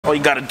all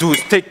you gotta do is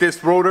take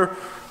this rotor,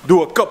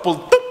 do a couple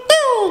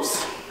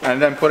doo-doos,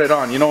 and then put it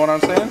on. You know what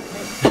I'm saying?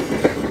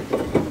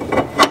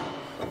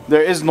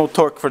 There is no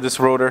torque for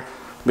this rotor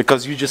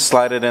because you just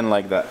slide it in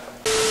like that.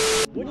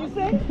 What do you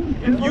say?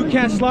 If you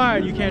can't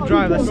slide, you can't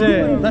drive. That's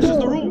it. That's just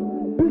the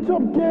rule. Bitch,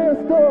 I'm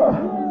gassed up.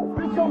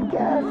 Bitch, I'm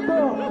gassed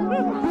up.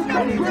 Bitch,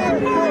 I'm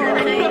gassed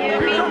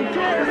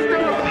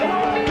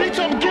up. Bitch,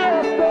 I'm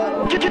gassed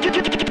up.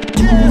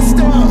 Gassed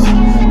up.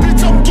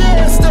 Bitch, I'm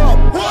gassed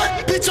up.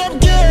 What? Bitch, I'm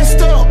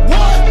gassed up.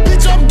 What?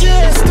 Bitch, I'm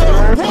gassed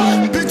up.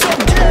 What? Bitch,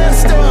 I'm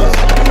gassed up.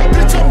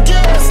 Bitch, I'm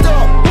gassed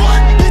up.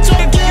 What? Bitch,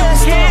 I'm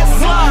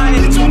gassed up.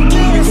 Bitch, I'm gassed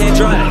up. You can't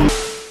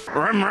drive.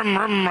 Rum, rum,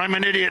 rum, I'm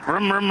an idiot.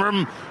 Rum, rum,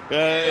 rum.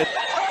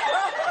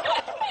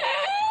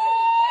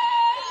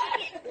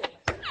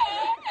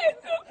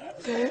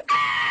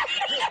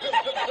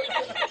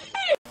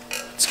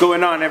 What's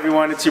going on,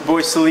 everyone? It's your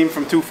boy Salim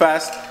from Too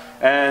Fast,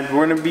 and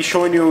we're going to be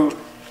showing you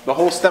the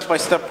whole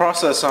step-by-step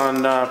process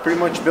on pretty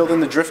much building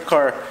the drift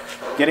car,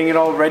 getting it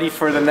all ready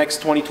for the next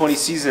 2020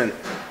 season.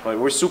 But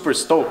we're super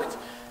stoked.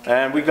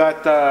 And we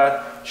got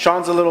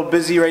Sean's a little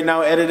busy right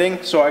now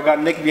editing, so I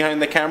got Nick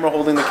behind the camera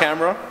holding the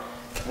camera.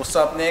 What's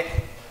up, Nick?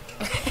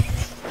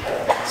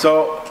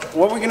 So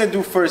what we're gonna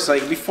do first,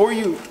 like before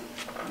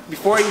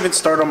I even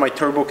start on my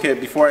turbo kit,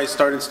 before I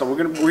start install,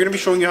 we're gonna be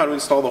showing you how to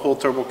install the whole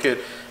turbo kit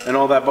and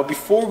all that. But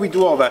before we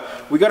do all that,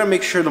 we gotta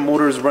make sure the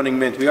motor is running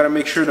mint. We gotta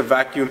make sure the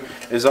vacuum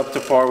is up to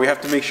par. We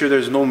have to make sure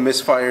there's no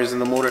misfires in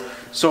the motor.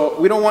 So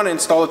we don't want to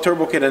install a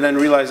turbo kit and then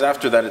realize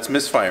after that it's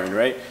misfiring,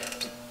 right?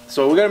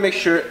 So we gotta make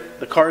sure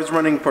the car is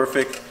running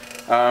perfect.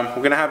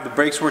 We're gonna have the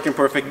brakes working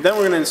perfect. Then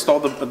we're gonna install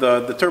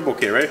the turbo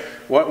kit, right?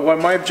 What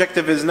my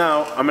objective is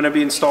now, I'm gonna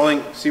be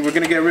installing. See, we're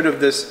gonna get rid of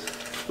this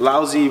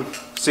lousy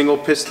single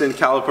piston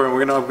caliper, and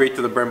we're gonna upgrade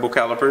to the Brembo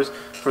calipers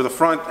for the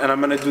front. And I'm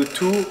gonna do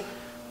 2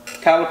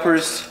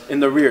 calipers in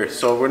the rear.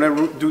 So we're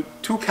gonna do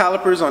 2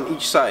 calipers on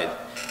each side.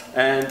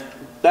 And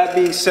that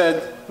being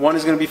said, one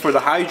is gonna be for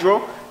the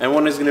hydro, and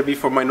one is gonna be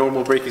for my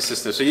normal braking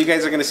system. So you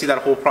guys are gonna see that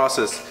whole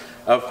process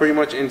of pretty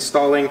much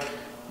installing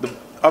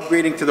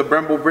upgrading to the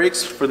Brembo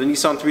brakes for the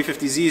Nissan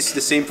 350Z. It's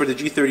the same for the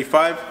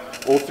G35,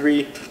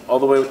 03, all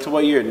the way to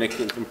what year, Nick?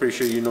 I'm pretty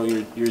sure you know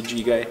you're a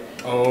G guy.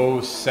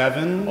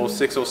 07?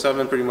 06,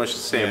 07, pretty much the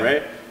same, yeah.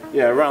 Right?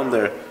 Yeah, around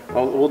there.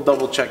 We'll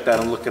double check that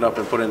and look it up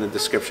and put it in the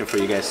description for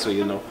you guys so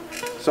you know.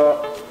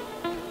 So,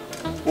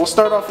 we'll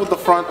start off with the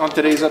front on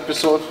today's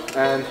episode.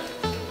 And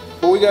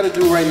what we got to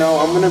do right now,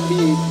 I'm going to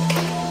be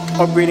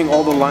upgrading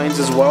all the lines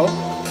as well.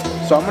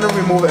 So I'm going to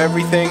remove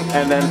everything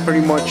and then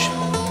pretty much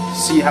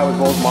see how it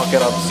goes, mock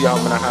it up, see how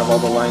I'm gonna have all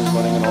the lines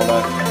running and all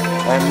that,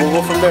 and we'll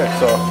go from there.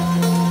 So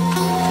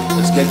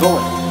let's get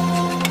going.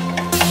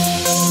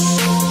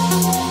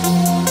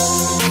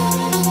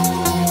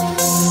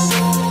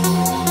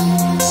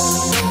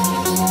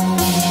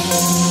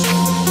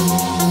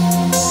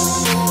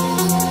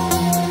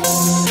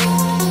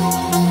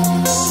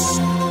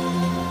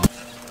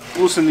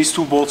 Loosen these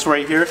 2 bolts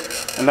right here,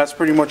 and that's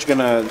pretty much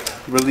gonna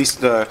release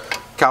the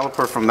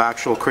caliper from the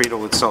actual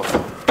cradle itself.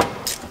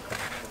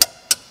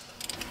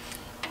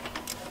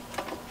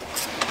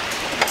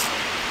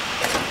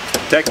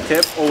 Tech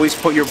tip: always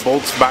put your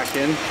bolts back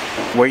in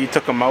where you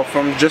took them out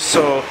from, just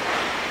so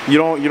you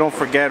don't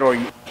forget or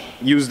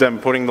use them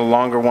putting the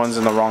longer ones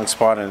in the wrong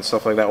spot and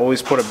stuff like that.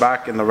 Always put it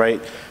back in the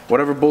right,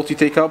 whatever bolt you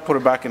take out, put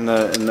it back in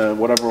the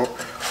whatever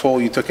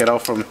hole you took it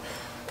out from.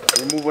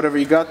 Remove whatever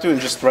you got to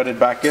and just thread it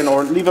back in,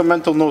 or leave a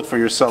mental note for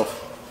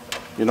yourself,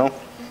 you know.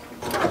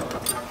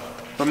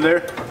 From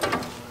there,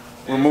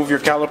 remove your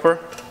caliper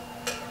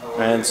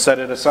and set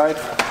it aside.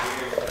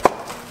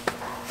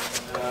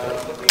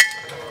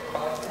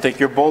 Take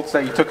your bolts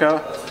that you took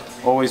out,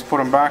 always put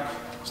them back.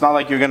 It's not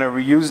like you're gonna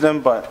reuse them,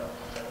 but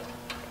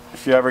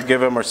if you ever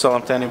give them or sell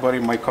them to anybody,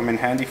 it might come in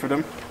handy for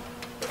them.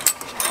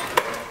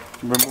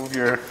 Remove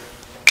your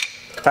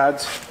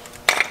pads.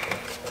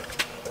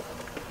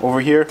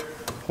 Over here,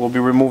 we'll be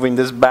removing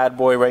this bad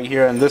boy right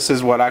here, and this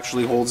is what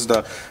actually holds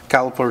the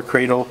caliper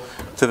cradle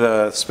to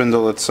the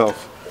spindle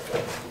itself.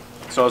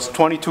 So it's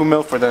 22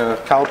 mil for the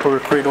caliper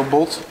cradle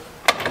bolts.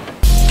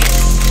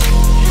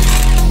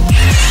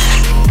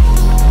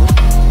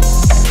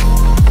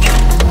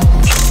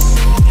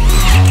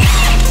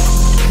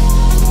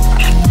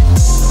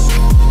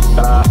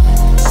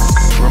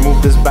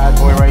 Remove this bad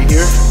boy right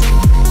here.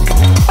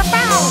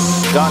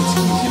 Gun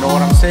skis, you know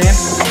what I'm saying?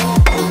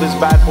 Pull this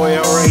bad boy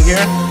out right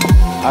here.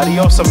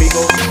 Adios,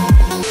 amigo.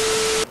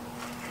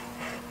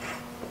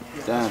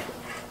 Damn.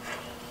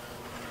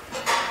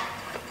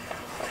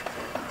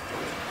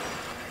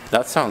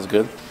 That sounds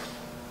good.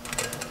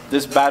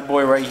 This bad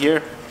boy right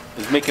here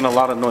is making a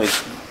lot of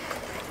noise.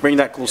 Bring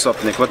that close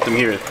up, Nick. Let them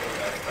hear it.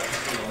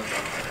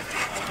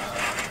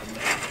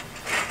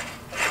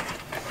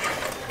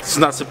 It's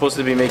not supposed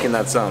to be making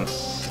that sound.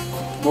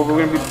 What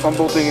we're going to be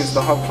unbolting is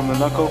the hub from the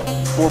knuckle.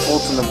 4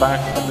 bolts in the back.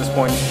 At this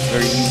point, it's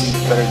very easy.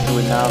 Better do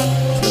it now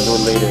than do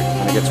it later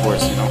when it gets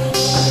worse, you know.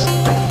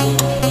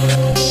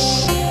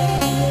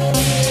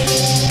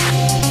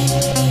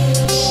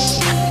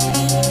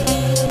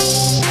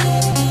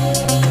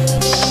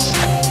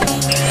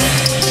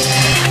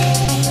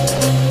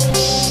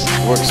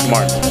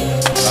 Smart.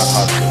 Not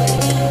hot.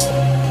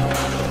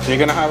 So you're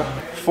gonna have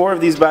 4 of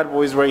these bad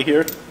boys right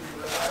here.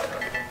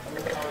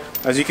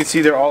 As you can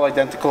see, they're all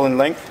identical in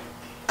length.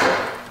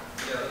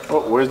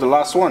 Oh, where's the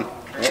last one?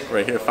 Oh,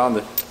 right here, found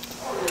it.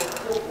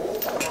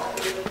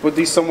 Put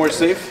these somewhere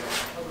safe.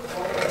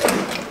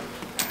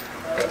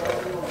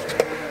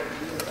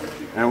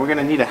 And we're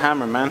gonna need a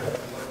hammer, man.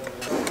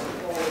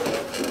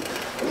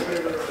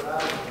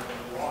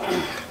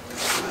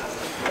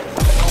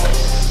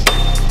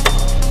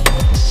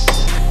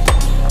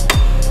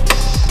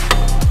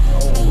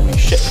 Holy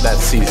shit,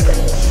 that's seized.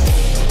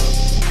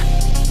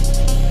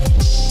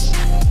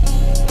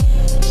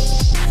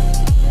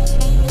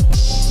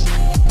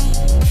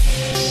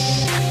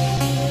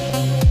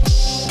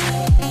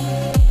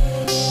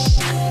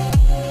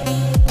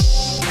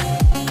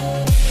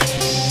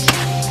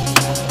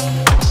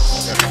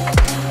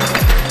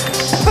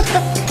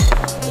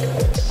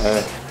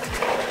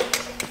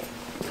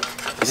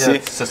 Yeah,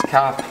 it's just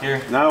cap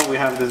here. Now we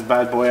have this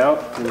bad boy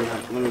out.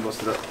 Let me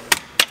bust it up.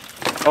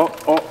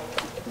 Oh,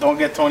 don't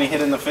get Tony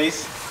hit in the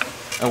face.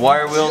 A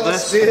wire wheel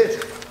this?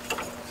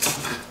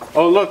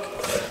 Oh look,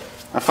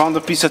 I found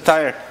a piece of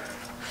tire.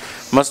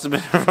 Must have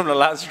been from the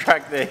last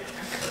track day.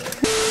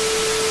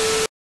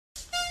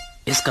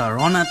 It's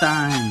Corona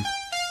time.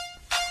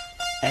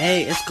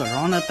 Hey, it's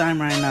Corona time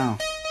right now.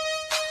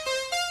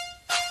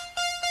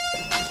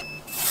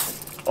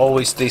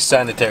 Always stay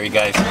sanitary,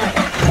 guys.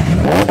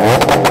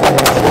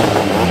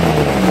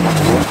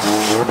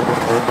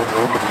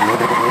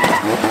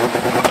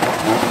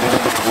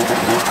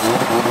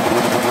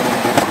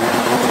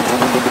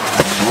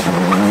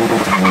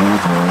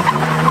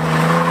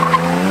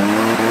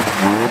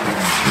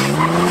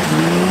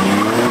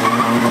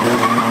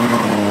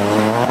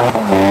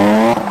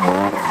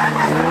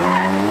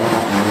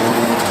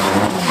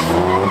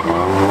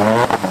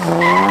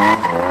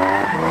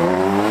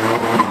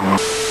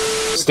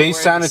 Stay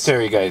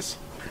sanitary, guys.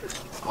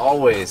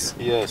 Always.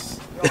 Yes.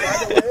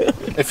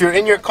 If you're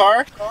in your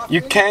car,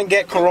 you can't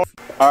get corona.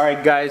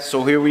 Alright guys,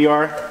 so here we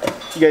are.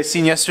 You guys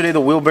seen yesterday the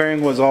wheel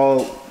bearing was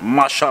all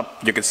mush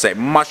up, you could say.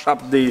 Mush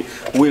up the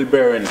wheel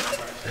bearing.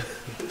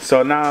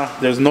 So now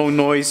there's no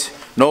noise,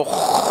 no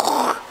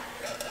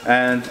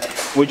and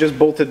we just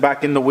bolted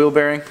back in the wheel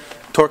bearing.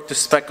 Torque to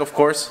spec, of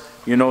course.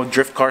 You know,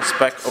 drift car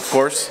spec, of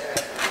course.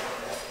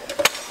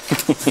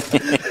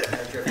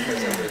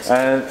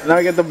 And now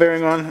I get the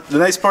bearing on. The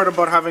nice part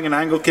about having an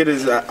angle kit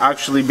is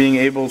actually being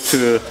able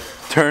to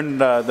turn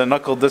the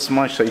knuckle this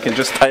much, so you can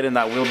just tighten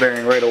that wheel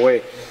bearing right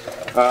away.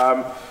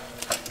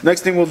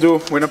 Next thing we'll do,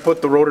 we're gonna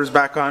put the rotors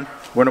back on.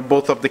 We're gonna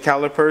bolt up the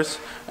calipers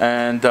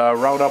and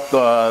route up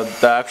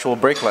the actual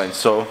brake lines.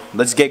 So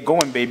let's get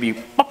going,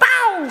 baby.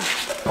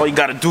 All you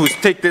gotta do is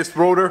take this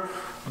rotor,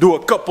 do a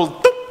couple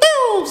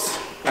doo-doos,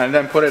 and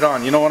then put it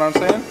on. You know what I'm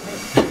saying?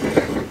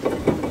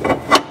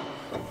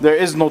 There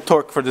is no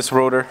torque for this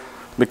rotor,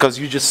 because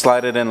you just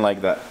slide it in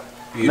like that.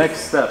 Beautiful. Next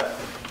step.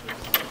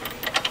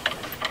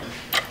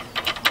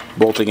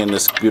 Bolting in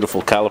this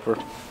beautiful caliper.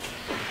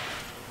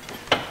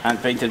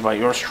 Hand painted by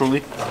yours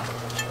truly.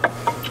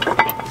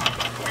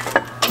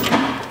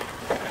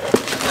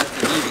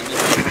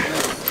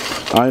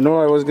 I know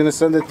I was gonna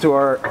send it to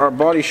our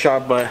body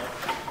shop, but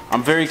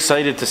I'm very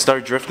excited to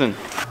start drifting.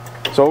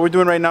 So what we're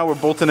doing right now, we're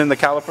bolting in the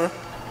caliper.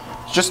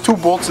 It's just 2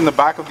 bolts in the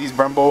back of these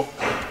Brembo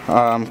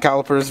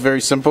calipers,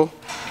 very simple.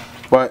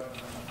 But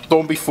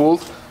don't be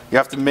fooled. You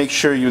have to make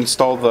sure you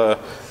install the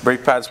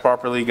brake pads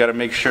properly. You got to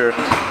make sure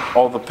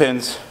all the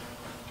pins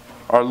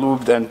are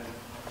lubed and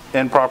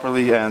in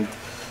properly, and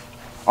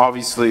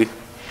obviously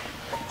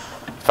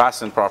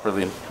fastened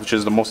properly, which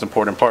is the most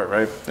important part,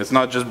 right? It's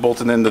not just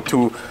bolting in the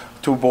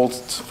two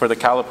bolts for the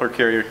caliper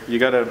carrier. You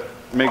got to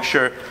make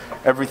sure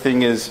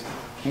everything is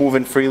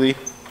moving freely,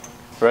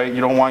 right?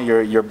 You don't want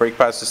your brake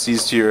pads to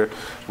seize to your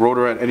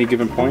rotor at any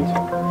given point.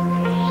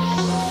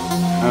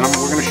 And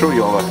we're going to show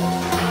you all that.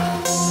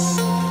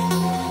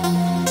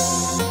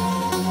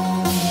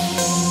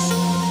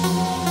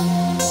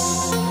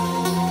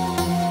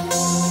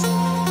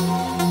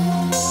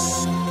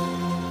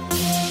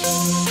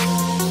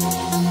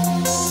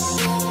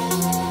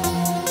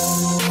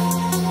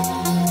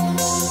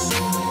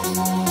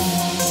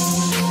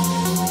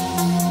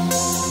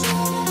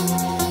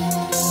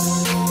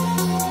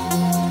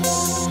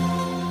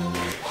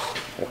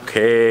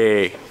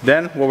 Okay,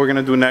 then what we're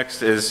gonna do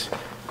next is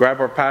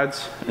grab our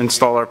pads,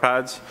 install our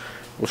pads.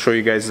 We'll show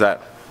you guys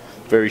that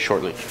very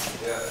shortly.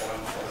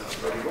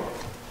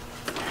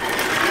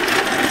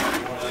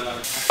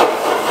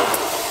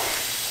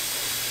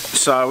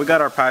 So we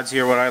got our pads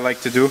here. What I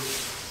like to do,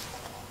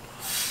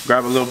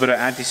 grab a little bit of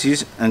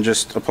anti-seize and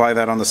just apply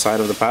that on the side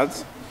of the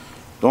pads.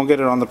 Don't get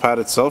it on the pad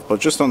itself, but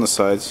just on the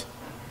sides,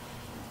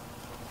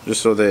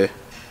 just so they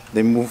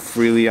move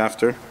freely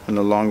after in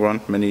the long run.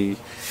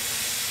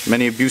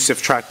 Many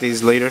abusive track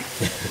days later.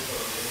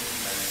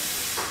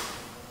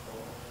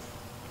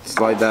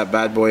 Slide that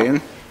bad boy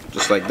in,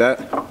 just like that.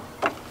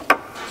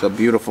 It's a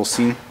beautiful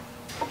scene.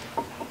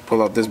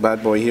 Pull out this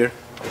bad boy here.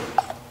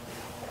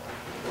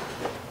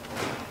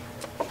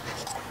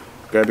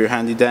 Grab your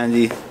handy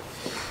dandy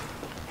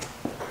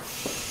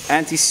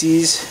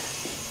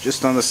anti-seize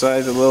just on the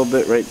sides a little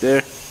bit right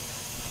there.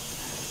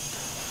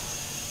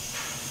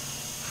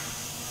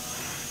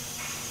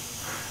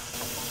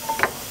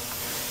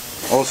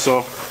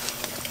 Also,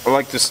 I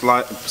like to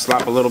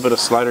slap a little bit of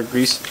slider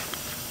grease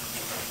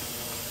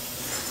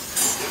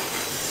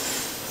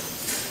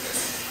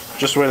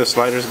just where the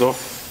sliders go.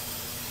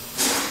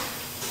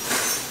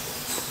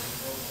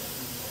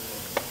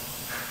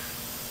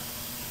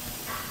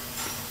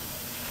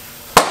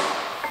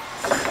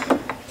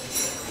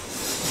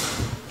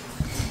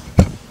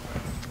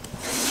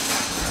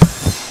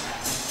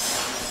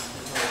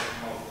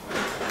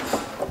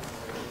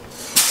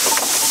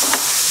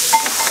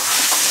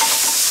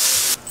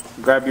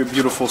 Grab your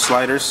beautiful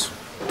sliders.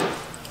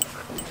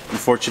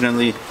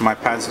 Unfortunately, my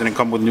pads didn't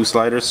come with new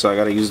sliders, so I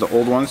gotta use the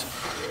old ones.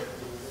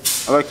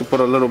 I like to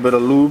put a little bit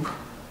of lube,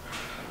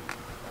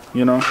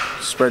 you know,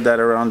 spread that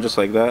around just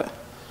like that.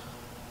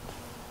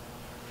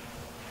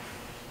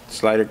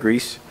 Slider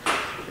grease.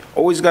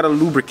 Always gotta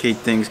lubricate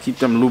things, keep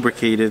them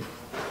lubricated.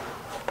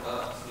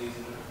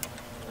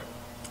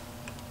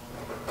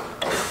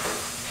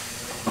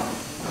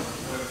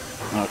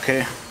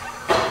 Okay.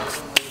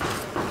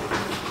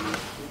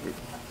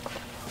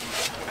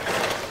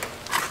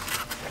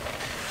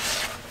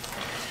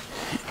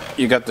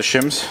 You got the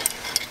shims.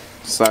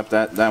 Slap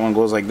that. That one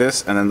goes like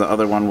this, and then the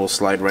other one will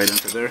slide right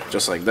into there,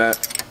 just like that.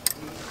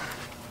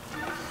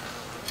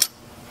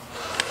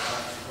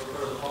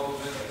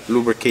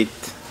 Lubricate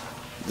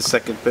the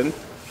second pin.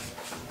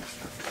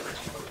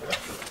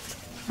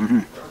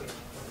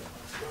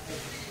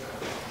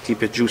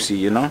 Keep it juicy,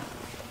 you know.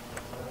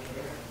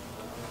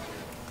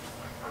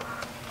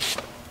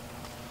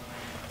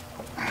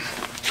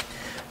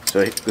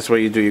 So this is what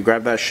you do. You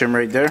grab that shim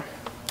right there.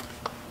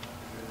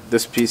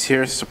 This piece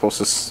here is supposed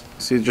to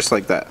see just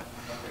like that,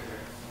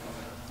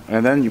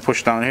 and then you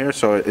push down here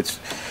so it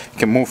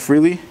can move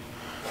freely,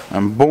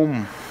 and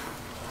boom,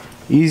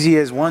 easy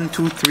as 1,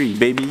 2, 3,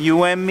 baby,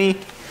 you and me.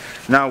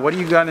 Now what do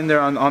you got in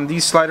there on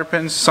these slider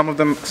pins? Some of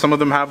them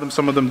have them,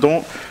 some of them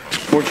don't.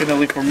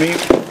 Fortunately for me,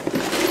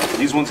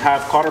 these ones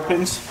have cotter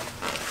pins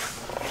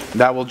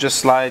that will just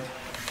slide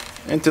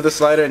into the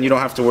slider, and you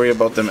don't have to worry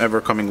about them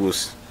ever coming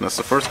loose. That's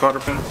the first cotter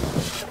pin.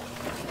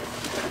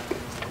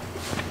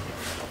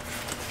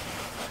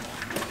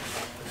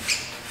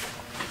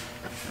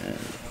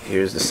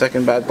 Here's the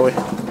second bad boy.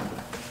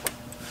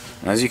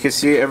 As you can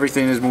see,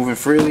 everything is moving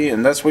freely,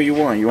 and that's what you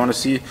want. You want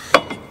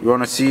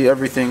to see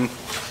everything,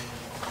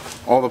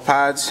 all the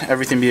pads,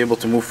 everything be able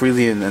to move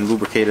freely and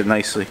lubricate it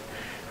nicely.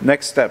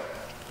 Next step.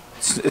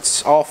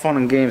 It's all fun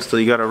and games till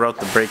you got to route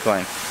the brake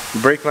line. The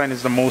brake line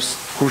is the most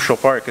crucial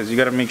part, because you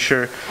got to make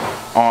sure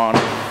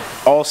on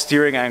all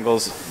steering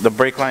angles the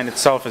brake line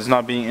itself is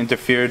not being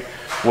interfered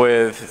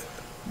with,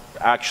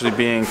 actually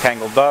being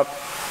tangled up,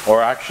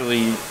 or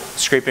actually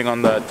scraping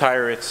on the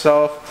tire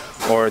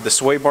itself, or the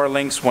sway bar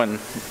links when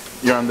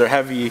you're under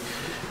heavy.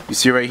 You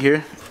see right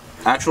here,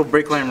 actual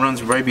brake line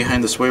runs right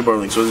behind the sway bar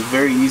link, so it's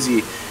very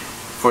easy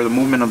for the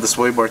movement of the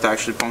sway bar to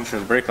actually puncture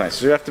the brake line.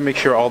 So you have to make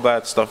sure all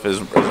that stuff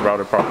is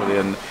routed properly,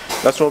 and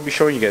that's what I'll be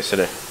showing you guys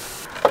today.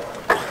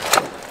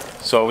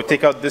 So we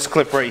take out this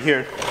clip right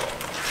here.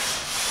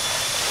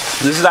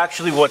 This is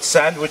actually what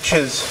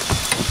sandwiches.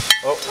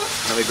 Oh,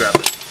 let me grab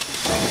it.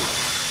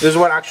 This is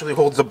what actually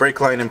holds the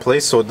brake line in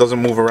place so it doesn't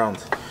move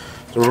around.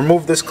 So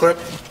remove this clip.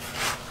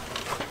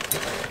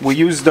 We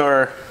used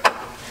our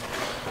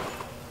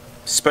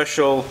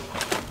special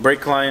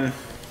brake line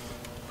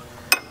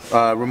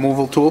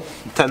removal tool,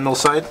 10 mil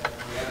side.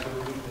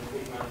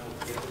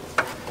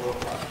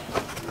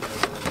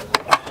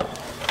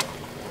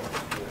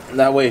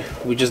 That way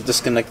we just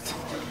disconnect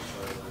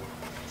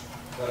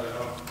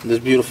this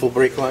beautiful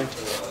brake line.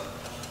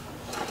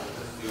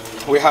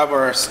 We have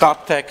our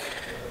Stop Tech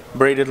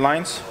braided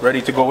lines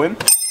ready to go in.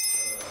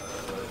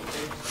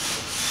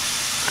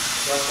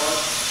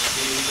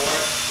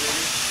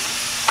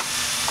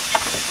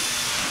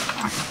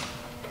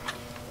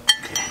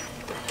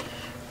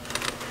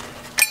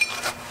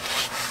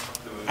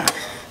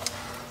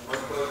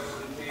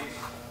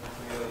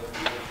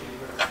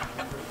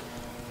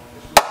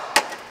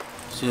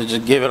 So you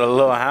just give it a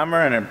little hammer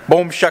and then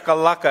boom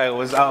shakalaka, it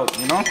was out,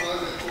 you know?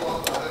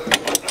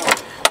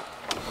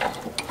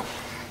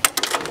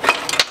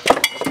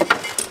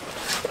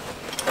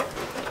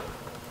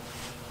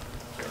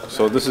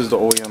 So this is the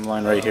OEM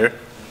line right here.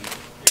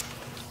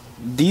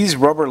 These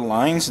rubber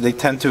lines, they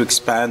tend to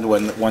expand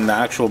when the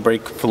actual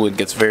brake fluid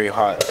gets very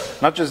hot.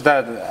 Not just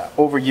that,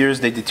 over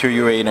years they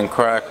deteriorate and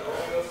crack.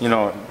 You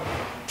know,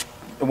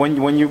 when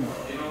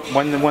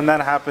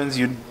that happens,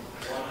 you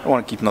don't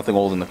want to keep nothing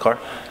old in the car.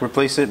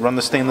 Replace it, run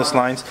the stainless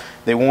lines.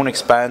 They won't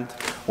expand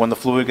when the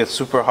fluid gets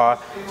super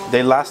hot.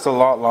 They last a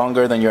lot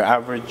longer than your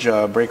average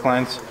brake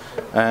lines.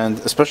 And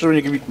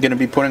especially when you're going to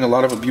be putting a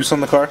lot of abuse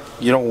on the car,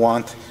 you don't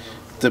want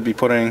to be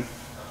putting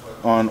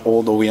on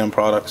old OEM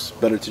products.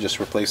 Better to just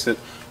replace it.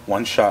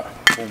 One shot.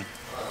 Boom.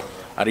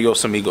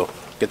 Adios amigo.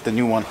 Get the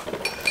new one.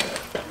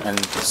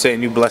 And say a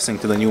new blessing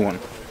to the new one.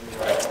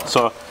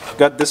 So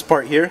got this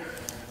part here.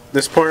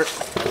 This part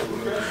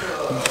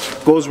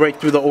goes right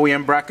through the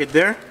OEM bracket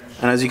there,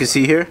 and as you can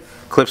see here,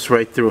 clips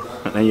right through,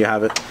 and then you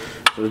have it.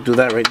 So we'll do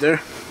that right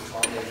there.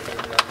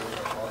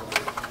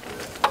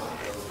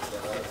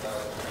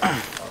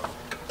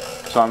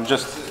 So I'm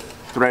just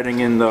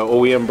threading in the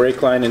OEM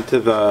brake line into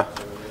the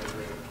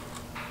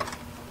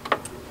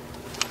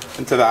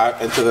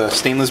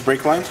stainless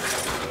brake line.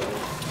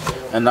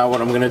 And now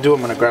what I'm gonna do,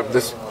 I'm gonna grab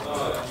this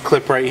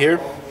clip right here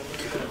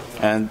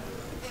and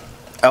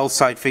L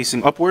side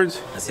facing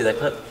upwards. I see that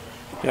clip.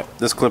 Yep,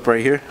 this clip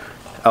right here,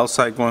 L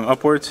side going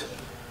upwards.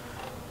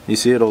 You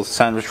see it'll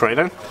sandwich right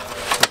in.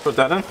 Let's put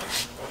that in.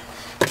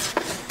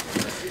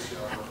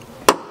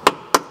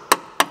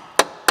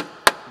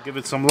 Give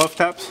it some love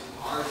taps.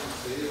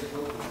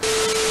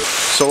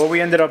 So what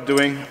we ended up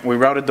doing, we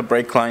routed the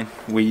brake line.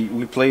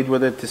 We played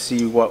with it to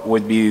see what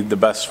would be the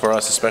best for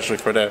us, especially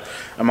for the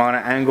amount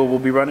of angle we'll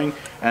be running.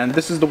 And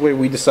this is the way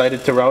we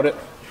decided to route it.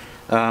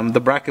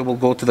 The bracket will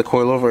go to the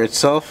coilover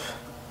itself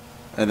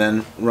and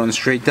then run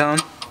straight down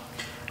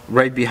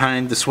right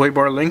behind the sway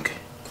bar link.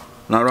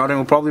 Now routing,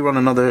 we'll probably run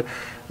another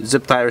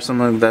zip tie or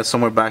something like that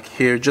somewhere back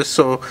here, just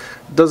so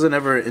it doesn't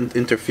ever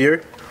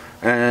interfere.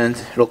 And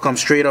it'll come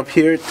straight up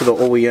here to the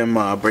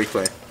OEM brake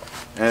line.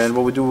 And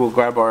what we do, we'll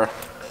grab our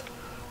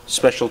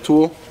special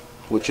tool,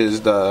 which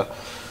is the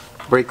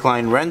brake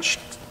line wrench,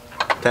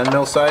 10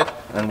 mil side,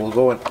 and we'll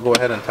go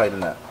ahead and tighten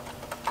that.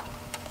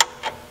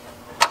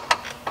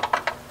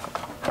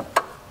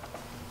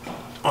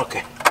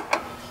 Okay,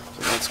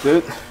 so that's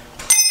good.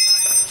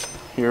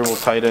 Here we'll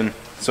tighten.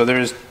 So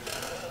there's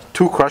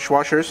 2 crush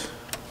washers,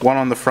 one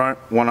on the front,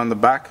 one on the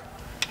back.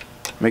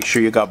 Make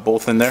sure you got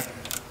both in there.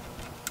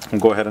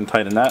 We'll go ahead and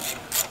tighten that.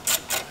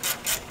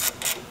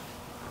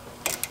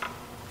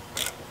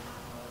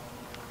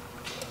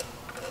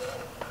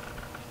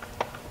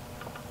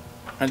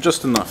 And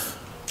just enough.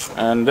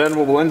 And then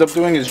what we'll end up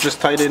doing is just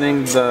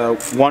tightening the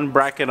one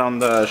bracket on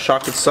the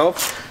shock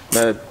itself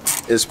that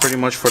is pretty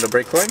much for the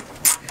brake line.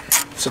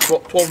 It's a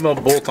 12 mil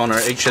bolt on our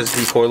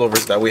HSV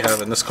coilovers that we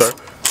have in this car.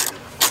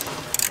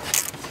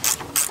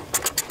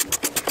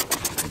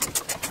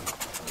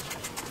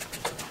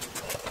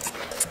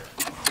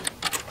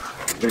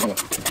 There you go.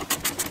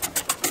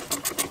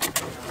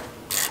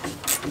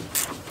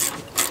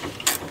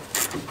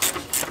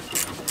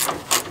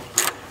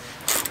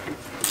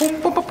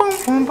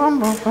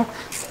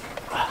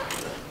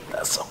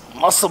 That's a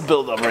muscle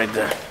buildup right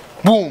there.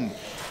 Boom.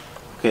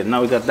 Okay,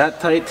 now we got that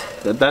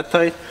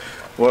tight.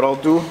 What I'll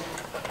do,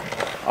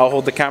 I'll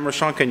hold the camera,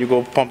 Sean. Can you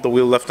go pump the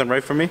wheel left and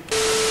right for me?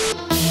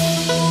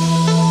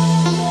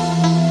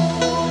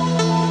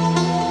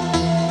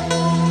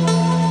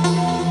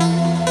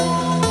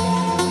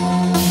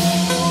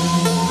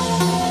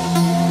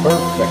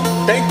 Perfect.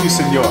 Thank you,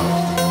 senor.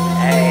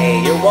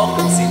 Hey, you're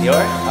welcome, senor.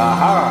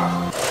 Aha.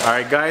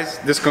 Alright guys,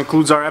 this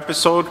concludes our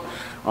episode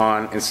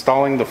on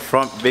installing the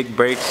front big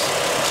brakes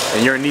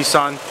in your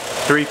Nissan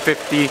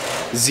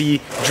 350Z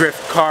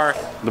drift car.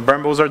 The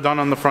Brembos are done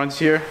on the fronts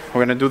here.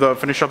 We're gonna do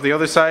finish up the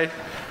other side,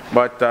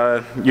 but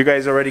you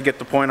guys already get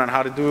the point on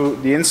how to do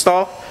the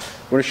install.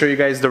 We're gonna show you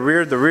guys the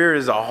rear. The rear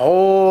is a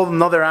whole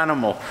nother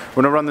animal.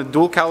 We're gonna run the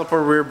dual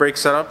caliper rear brake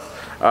setup.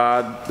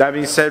 That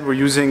being said, we're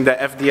using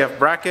the FDF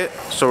bracket,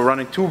 so we're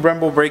running 2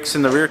 Brembo brakes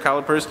in the rear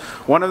calipers.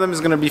 One of them is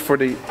going to be for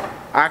the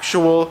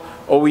actual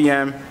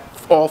OEM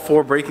all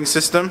 4 braking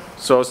system.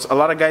 So a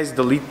lot of guys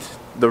delete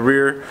the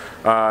rear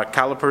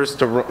calipers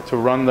to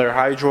run their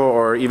hydro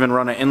or even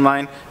run an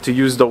inline to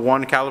use the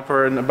one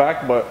caliper in the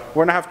back. But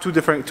we're gonna have two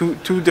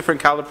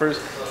different calipers,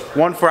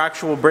 one for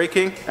actual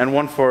braking and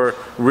one for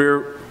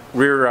rear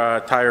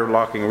tire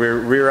locking,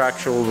 rear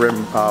actual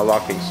rim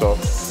locking. So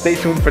stay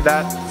tuned for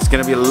that. It's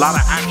gonna be a lot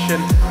of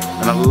action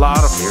and a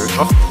lot of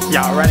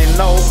y'all already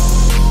know.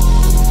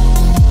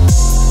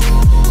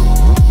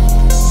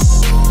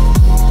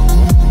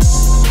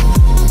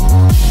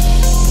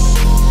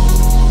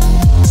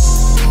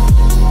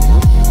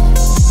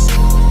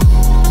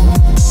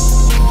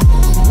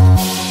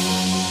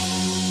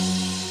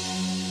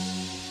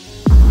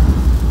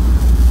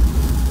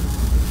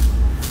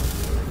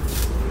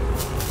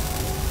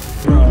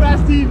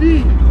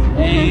 TV.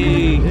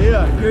 Hey,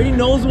 Yeah. he already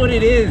knows what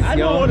it is. I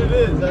know what it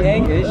is.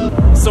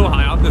 Yankish. So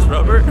high off this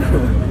rubber.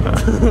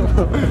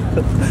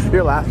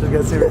 Your laugh just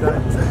gets every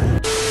time.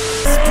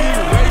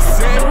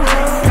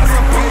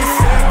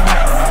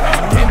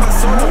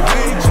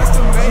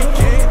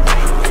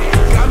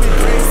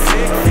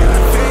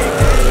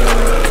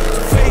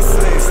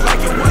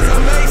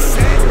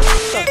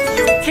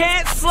 You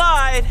can't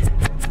slide.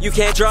 You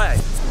can't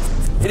drive.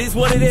 It is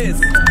what it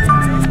is.